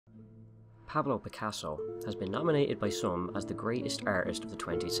Pablo Picasso has been nominated by some as the greatest artist of the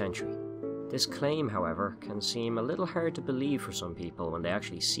 20th century. This claim, however, can seem a little hard to believe for some people when they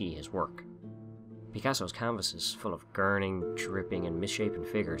actually see his work. Picasso's canvases, full of gurning, dripping and misshapen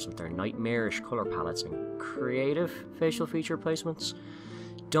figures with their nightmarish colour palettes and creative facial feature placements,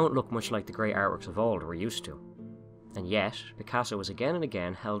 don't look much like the great artworks of old we're used to. And yet, Picasso was again and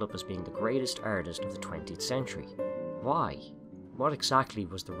again held up as being the greatest artist of the 20th century. Why? What exactly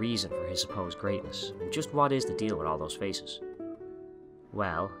was the reason for his supposed greatness, and just what is the deal with all those faces?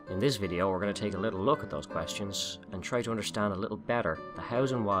 Well, in this video we're going to take a little look at those questions and try to understand a little better the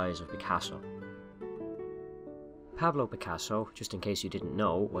hows and whys of Picasso. Pablo Picasso, just in case you didn't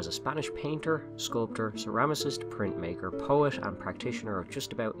know, was a Spanish painter, sculptor, ceramicist, printmaker, poet and practitioner of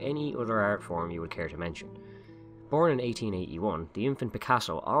just about any other art form you would care to mention. Born in 1881, the infant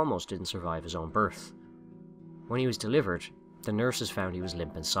Picasso almost didn't survive his own birth. When he was delivered, the nurses found he was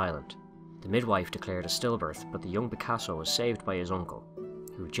limp and silent. The midwife declared a stillbirth, but the young Picasso was saved by his uncle,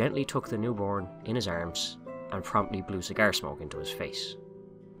 who gently took the newborn in his arms and promptly blew cigar smoke into his face,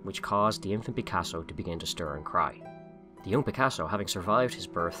 which caused the infant Picasso to begin to stir and cry. The young Picasso, having survived his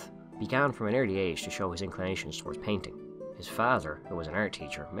birth, began from an early age to show his inclinations towards painting. His father, who was an art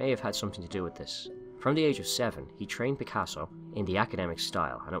teacher, may have had something to do with this. From the age of 7, he trained Picasso in the academic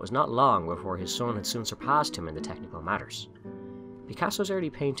style, and it was not long before his son had soon surpassed him in the technical matters. Picasso's early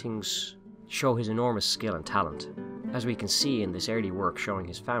paintings show his enormous skill and talent, as we can see in this early work showing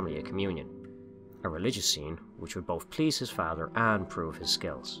his family at communion, a religious scene which would both please his father and prove his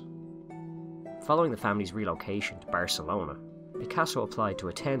skills. Following the family's relocation to Barcelona, Picasso applied to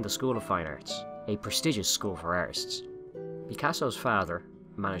attend the School of Fine Arts, a prestigious school for artists. Picasso's father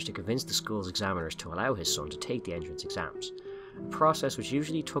managed to convince the school's examiners to allow his son to take the entrance exams, a process which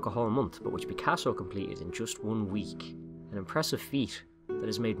usually took a whole month but which Picasso completed in just 1 week, an impressive feat that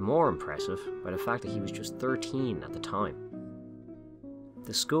is made more impressive by the fact that he was just 13 at the time.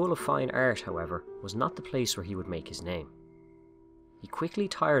 The School of Fine Art, however, was not the place where he would make his name. He quickly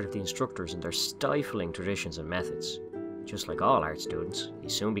tired of the instructors and their stifling traditions and methods. Just like all art students, he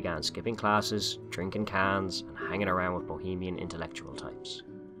soon began skipping classes, drinking cans, and hanging around with bohemian intellectual types.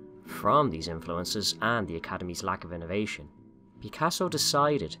 From these influences and the Academy's lack of innovation, Picasso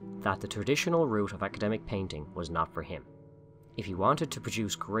decided that the traditional route of academic painting was not for him. If he wanted to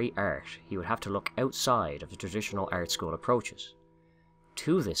produce great art, he would have to look outside of the traditional art school approaches.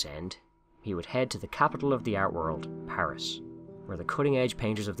 To this end, he would head to the capital of the art world, Paris, where the cutting-edge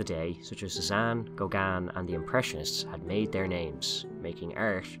painters of the day, such as Cézanne, Gauguin and the Impressionists, had made their names, making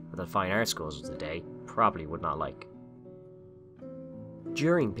art that the fine art schools of the day probably would not like.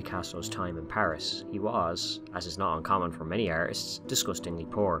 During Picasso's time in Paris, he was, as is not uncommon for many artists, disgustingly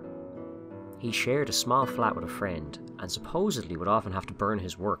poor. He shared a small flat with a friend, and supposedly would often have to burn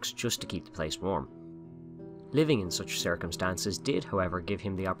his works just to keep the place warm. Living in such circumstances did, however, give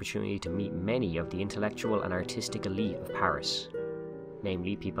him the opportunity to meet many of the intellectual and artistic elite of Paris,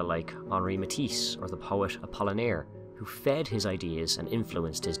 namely people like Henri Matisse or the poet Apollinaire, who fed his ideas and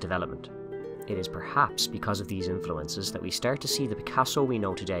influenced his development. It is perhaps because of these influences that we start to see the Picasso we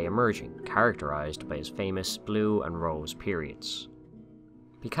know today emerging, characterized by his famous blue and rose periods.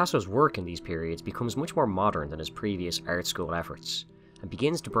 Picasso's work in these periods becomes much more modern than his previous art school efforts, and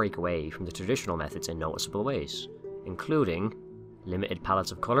begins to break away from the traditional methods in noticeable ways, including limited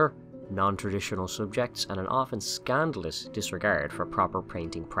palettes of colour, non-traditional subjects, and an often scandalous disregard for proper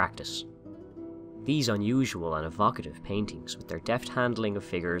painting practice. These unusual and evocative paintings, with their deft handling of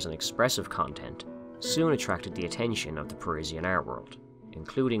figures and expressive content, soon attracted the attention of the Parisian art world,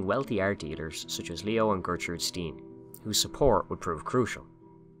 including wealthy art dealers such as Leo and Gertrude Stein, whose support would prove crucial.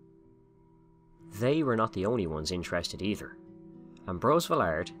 They were not the only ones interested either. Ambroise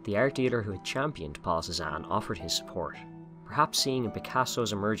Vollard, the art dealer who had championed Paul Cézanne, offered his support, perhaps seeing in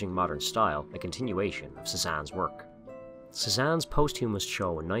Picasso's emerging modern style a continuation of Cézanne's work. Cézanne's posthumous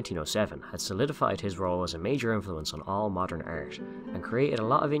show in 1907 had solidified his role as a major influence on all modern art, and created a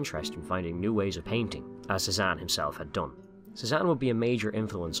lot of interest in finding new ways of painting, as Cézanne himself had done. Cézanne would be a major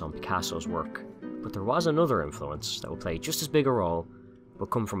influence on Picasso's work, but there was another influence that would play just as big a role, but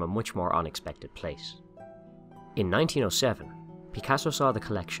come from a much more unexpected place. In 1907, Picasso saw the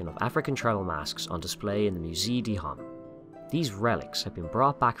collection of African tribal masks on display in the Musée d'Homme. These relics had been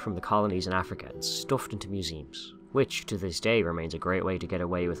brought back from the colonies in Africa and stuffed into museums, which to this day remains a great way to get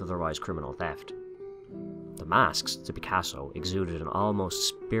away with otherwise criminal theft. The masks, to Picasso, exuded an almost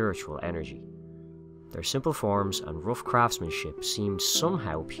spiritual energy. Their simple forms and rough craftsmanship seemed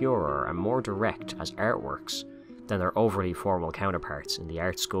somehow purer and more direct as artworks than their overly formal counterparts in the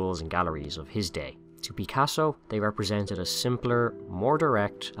art schools and galleries of his day, To Picasso, they represented a simpler, more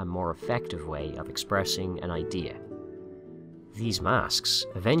direct and more effective way of expressing an idea. These masks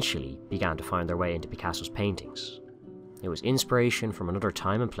eventually began to find their way into Picasso's paintings. It was inspiration from another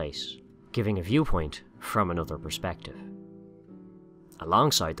time and place, giving a viewpoint from another perspective.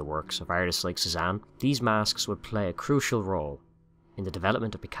 Alongside the works of artists like Cézanne, these masks would play a crucial role in the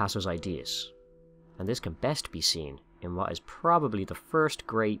development of Picasso's ideas, and this can best be seen in what is probably the first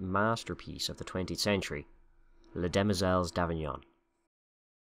great masterpiece of the 20th century, Les Demoiselles d'Avignon.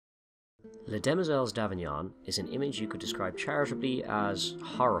 Les Demoiselles d'Avignon is an image you could describe charitably as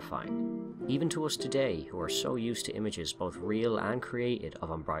horrifying, even to us today who are so used to images both real and created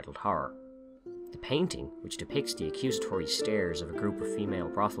of unbridled horror. The painting, which depicts the accusatory stares of a group of female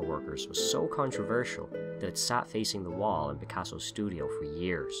brothel workers, was so controversial that it sat facing the wall in Picasso's studio for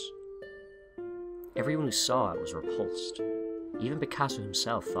years. Everyone who saw it was repulsed. Even Picasso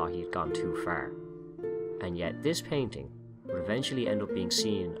himself thought he had gone too far. And yet this painting would eventually end up being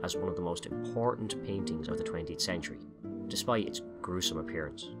seen as one of the most important paintings of the 20th century, despite its gruesome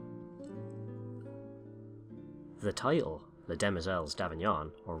appearance. The title, Les Demoiselles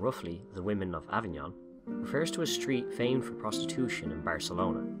d'Avignon, or roughly The Women of Avignon, refers to a street famed for prostitution in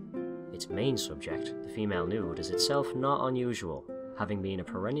Barcelona. Its main subject, the female nude, is itself not unusual, having been a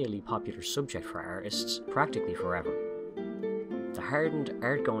perennially popular subject for artists practically forever. The hardened,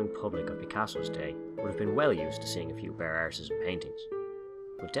 art-going public of Picasso's day would have been well used to seeing a few bare arses in paintings,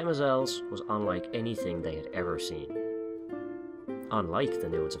 but Demoiselles was unlike anything they had ever seen. Unlike the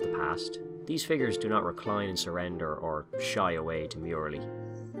nudes of the past, these figures do not recline in surrender or shy away demurely.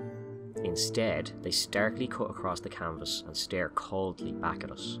 Instead, they starkly cut across the canvas and stare coldly back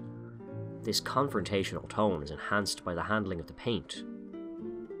at us. This confrontational tone is enhanced by the handling of the paint,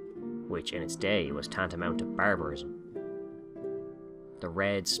 which in its day was tantamount to barbarism. The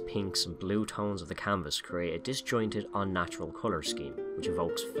reds, pinks and blue tones of the canvas create a disjointed, unnatural colour scheme, which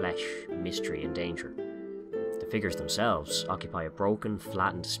evokes flesh, mystery and danger. The figures themselves occupy a broken,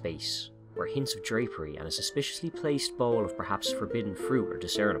 flattened space, where hints of drapery and a suspiciously placed bowl of perhaps forbidden fruit are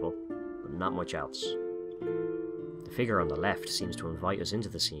discernible, but not much else. The figure on the left seems to invite us into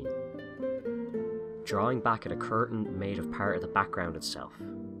the scene, drawing back at a curtain made of part of the background itself.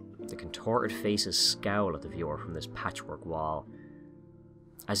 The contorted faces scowl at the viewer from this patchwork wall,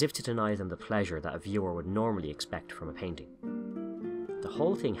 as if to deny them the pleasure that a viewer would normally expect from a painting. The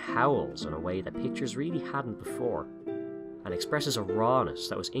whole thing howls in a way that pictures really hadn't before, and expresses a rawness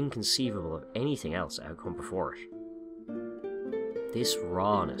that was inconceivable of anything else that had come before it. This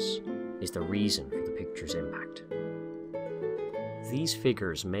rawness is the reason for the picture's impact. These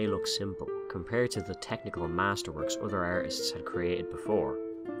figures may look simple compared to the technical masterworks other artists had created before,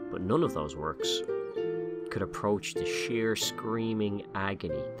 but none of those works could approach the sheer screaming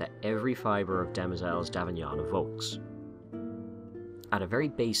agony that every fibre of Demoiselles d'Avignon evokes. At a very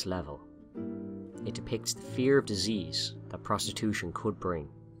base level, it depicts the fear of disease that prostitution could bring,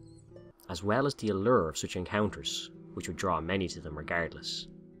 as well as the allure of such encounters, which would draw many to them regardless.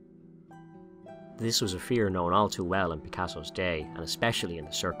 This was a fear known all too well in Picasso's day, and especially in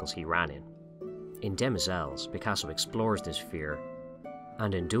the circles he ran in. In Demoiselles, Picasso explores this fear,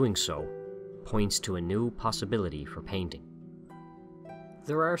 and in doing so, points to a new possibility for painting.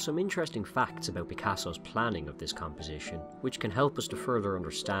 There are some interesting facts about Picasso's planning of this composition, which can help us to further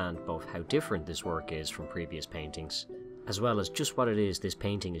understand both how different this work is from previous paintings, as well as just what it is this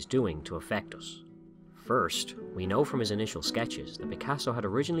painting is doing to affect us. First, we know from his initial sketches that Picasso had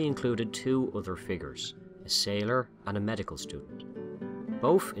originally included two other figures, a sailor and a medical student,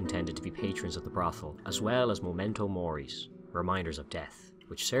 both intended to be patrons of the brothel, as well as memento moris, reminders of death,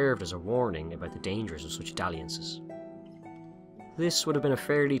 which served as a warning about the dangers of such dalliances. This would have been a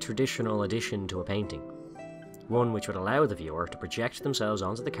fairly traditional addition to a painting, one which would allow the viewer to project themselves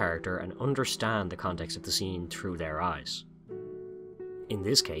onto the character and understand the context of the scene through their eyes. In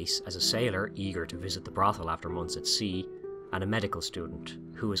this case, as a sailor eager to visit the brothel after months at sea, and a medical student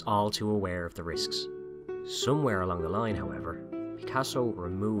who is all too aware of the risks. Somewhere along the line, however, Picasso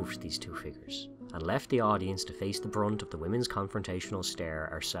removed these two figures and left the audience to face the brunt of the women's confrontational stare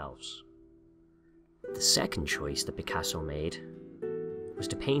ourselves. The second choice that Picasso made was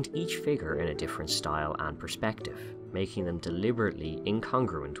to paint each figure in a different style and perspective, making them deliberately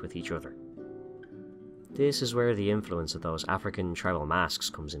incongruent with each other. This is where the influence of those African tribal masks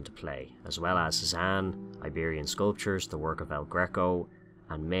comes into play, as well as Cézanne, Iberian sculptures, the work of El Greco,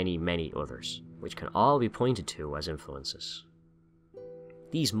 and many, many others, which can all be pointed to as influences.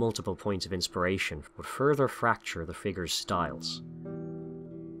 These multiple points of inspiration would further fracture the figures' styles.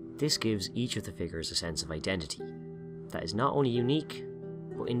 This gives each of the figures a sense of identity that is not only unique,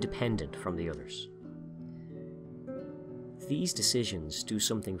 but independent from the others. these decisions do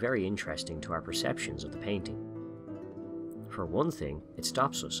something very interesting to our perceptions of the painting. For one thing, it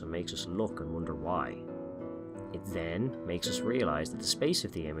stops us and makes us look and wonder why. It then makes us realise that the space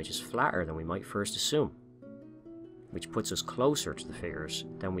of the image is flatter than we might first assume, which puts us closer to the figures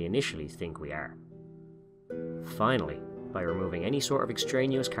than we initially think we are. Finally, by removing any sort of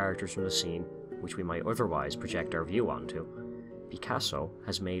extraneous characters from the scene which we might otherwise project our view onto, Picasso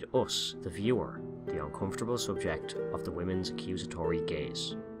has made us, the viewer, the uncomfortable subject of the women's accusatory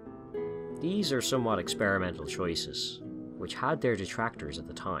gaze. These are somewhat experimental choices, which had their detractors at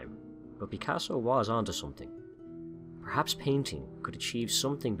the time, but Picasso was onto something. Perhaps painting could achieve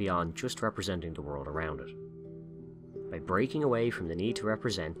something beyond just representing the world around it. By breaking away from the need to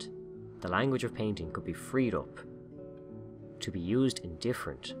represent, the language of painting could be freed up to be used in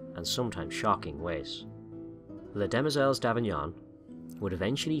different and sometimes shocking ways. Les Demoiselles d'Avignon would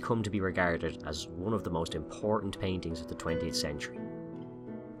eventually come to be regarded as one of the most important paintings of the 20th century,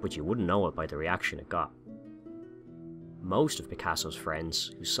 but you wouldn't know it by the reaction it got. Most of Picasso's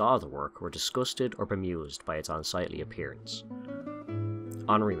friends who saw the work were disgusted or bemused by its unsightly appearance.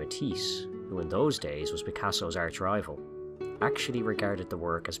 Henri Matisse, who in those days was Picasso's arch-rival, actually regarded the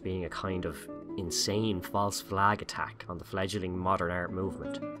work as being a kind of insane false flag attack on the fledgling modern art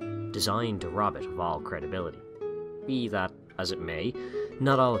movement, designed to rob it of all credibility. Be that as it may,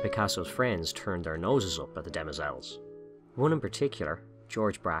 not all of Picasso's friends turned their noses up at the Demoiselles. One in particular,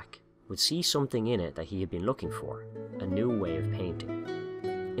 George Braque, would see something in it that he had been looking for, a new way of painting.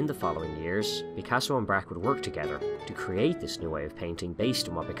 In the following years, Picasso and Braque would work together to create this new way of painting based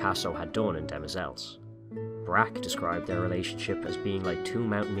on what Picasso had done in Demoiselles. Braque described their relationship as being like two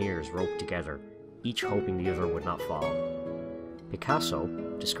mountaineers roped together, each hoping the other would not fall. Picasso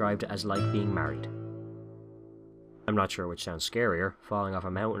described it as like being married. I'm not sure which sounds scarier, falling off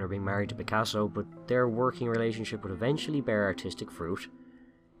a mountain or being married to Picasso, but their working relationship would eventually bear artistic fruit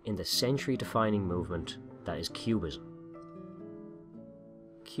in the century-defining movement that is Cubism.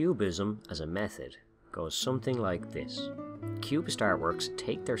 Cubism as a method goes something like this. Cubist artworks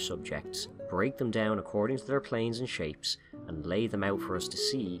take their subjects, break them down according to their planes and shapes, and lay them out for us to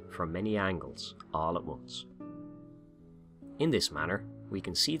see from many angles, all at once. In this manner, we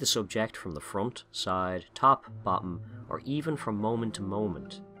can see the subject from the front, side, top, bottom, or even from moment to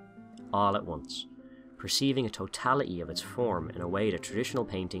moment, all at once, perceiving a totality of its form in a way that traditional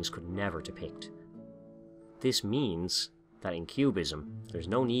paintings could never depict. This means that in Cubism, there's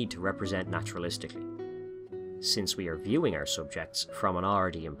no need to represent naturalistically, since we are viewing our subjects from an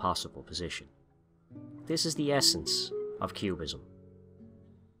already impossible position. This is the essence of Cubism.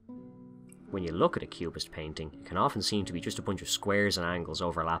 When you look at a Cubist painting, it can often seem to be just a bunch of squares and angles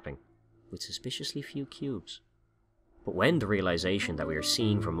overlapping, with suspiciously few cubes. But when the realization that we are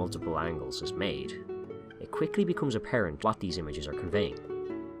seeing from multiple angles is made, it quickly becomes apparent what these images are conveying.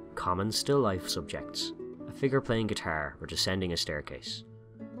 Common still life subjects, a figure playing guitar or descending a staircase.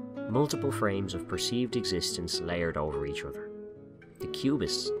 Multiple frames of perceived existence layered over each other. The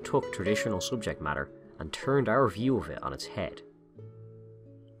Cubists took traditional subject matter and turned our view of it on its head.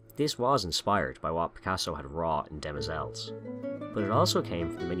 This was inspired by what Picasso had wrought in Demoiselles, but it also came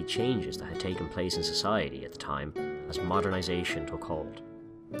from the many changes that had taken place in society at the time as modernization took hold.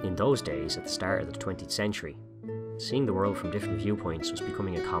 In those days, at the start of the 20th century, seeing the world from different viewpoints was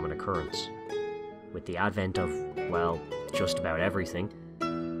becoming a common occurrence. With the advent of, well, just about everything,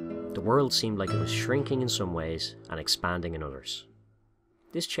 the world seemed like it was shrinking in some ways and expanding in others.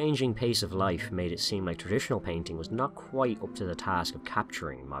 This changing pace of life made it seem like traditional painting was not quite up to the task of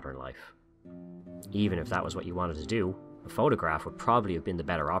capturing modern life. Even if that was what you wanted to do, a photograph would probably have been the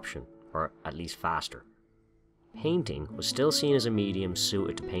better option, or at least faster. Painting was still seen as a medium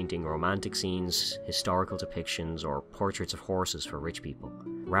suited to painting romantic scenes, historical depictions, or portraits of horses for rich people,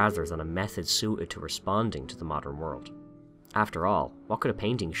 rather than a method suited to responding to the modern world. After all, what could a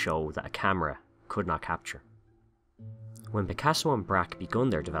painting show that a camera could not capture? When Picasso and Braque begun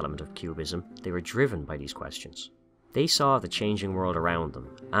their development of Cubism, they were driven by these questions. They saw the changing world around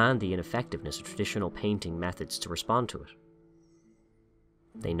them, and the ineffectiveness of traditional painting methods to respond to it.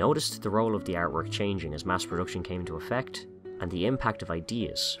 They noticed the role of the artwork changing as mass production came into effect, and the impact of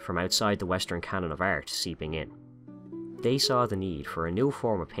ideas from outside the Western canon of art seeping in. They saw the need for a new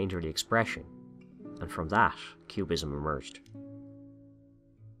form of painterly expression, and from that, Cubism emerged.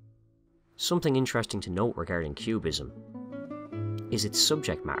 Something interesting to note regarding Cubism is its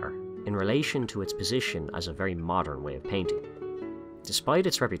subject matter in relation to its position as a very modern way of painting. Despite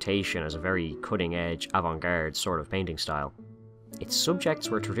its reputation as a very cutting-edge, avant-garde sort of painting style, its subjects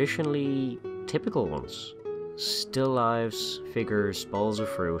were traditionally typical ones. Still lives, figures, bowls of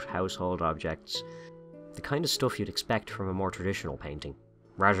fruit, household objects. The kind of stuff you'd expect from a more traditional painting,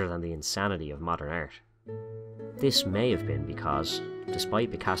 rather than the insanity of modern art. This may have been because,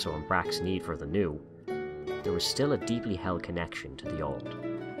 despite Picasso and Braque's need for the new, there was still a deeply held connection to the old.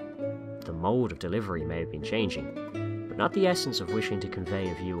 The mode of delivery may have been changing, but not the essence of wishing to convey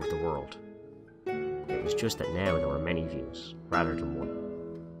a view of the world. It was just that now there were many views, rather than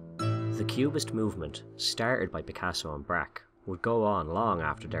one. The Cubist movement, started by Picasso and Braque, would go on long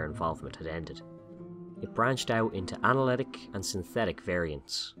after their involvement had ended. It branched out into analytic and synthetic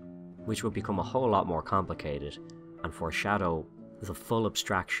variants, which would become a whole lot more complicated and foreshadow the full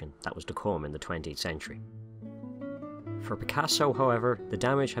abstraction that was to come in the 20th century. For Picasso, however, the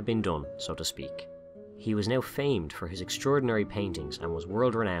damage had been done, so to speak. He was now famed for his extraordinary paintings and was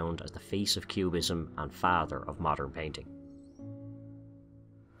world-renowned as the face of Cubism and father of modern painting.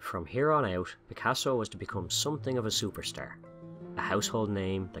 From here on out, Picasso was to become something of a superstar, a household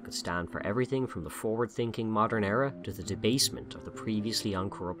name that could stand for everything from the forward-thinking modern era to the debasement of the previously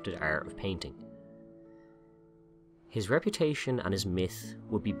uncorrupted art of painting. His reputation and his myth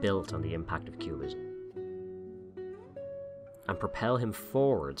would be built on the impact of Cubism, and propel him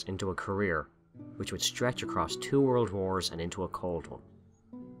forwards into a career which would stretch across 2 world wars and into a cold one,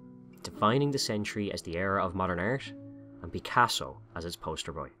 defining the century as the era of modern art, and Picasso as its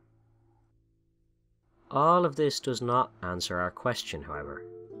poster boy. All of this does not answer our question, however.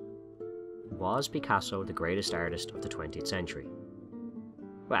 Was Picasso the greatest artist of the 20th century?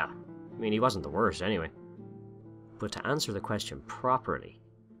 Well, he wasn't the worst anyway. But to answer the question properly,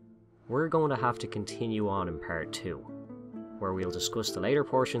 we're going to have to continue on in part 2, where we'll discuss the later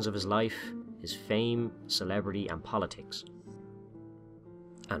portions of his life, his fame, celebrity, and politics,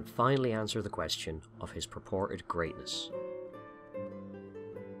 and finally answer the question of his purported greatness.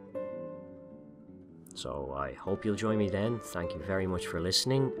 So I hope you'll join me then. Thank you very much for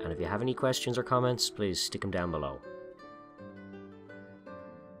listening, and if you have any questions or comments, please stick them down below.